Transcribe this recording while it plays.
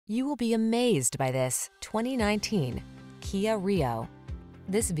You will be amazed by this 2019 Kia Rio.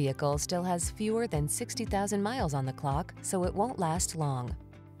 This vehicle still has fewer than 60,000 miles on the clock, so it won't last long.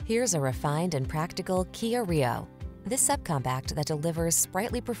 Here's a refined and practical Kia Rio. This subcompact that delivers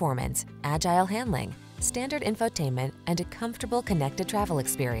sprightly performance, agile handling, standard infotainment, and a comfortable connected travel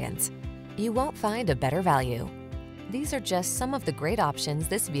experience. You won't find a better value. These are just some of the great options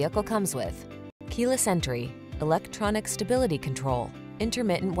this vehicle comes with: keyless entry, electronic stability control,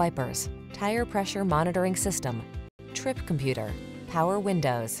 intermittent wipers, tire pressure monitoring system, trip computer, power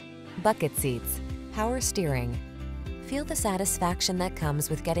windows, bucket seats, power steering. Feel the satisfaction that comes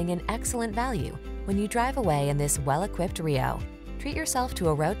with getting an excellent value when you drive away in this well-equipped Rio. Treat yourself to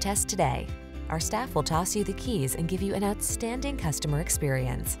a road test today. Our staff will toss you the keys and give you an outstanding customer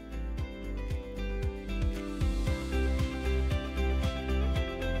experience.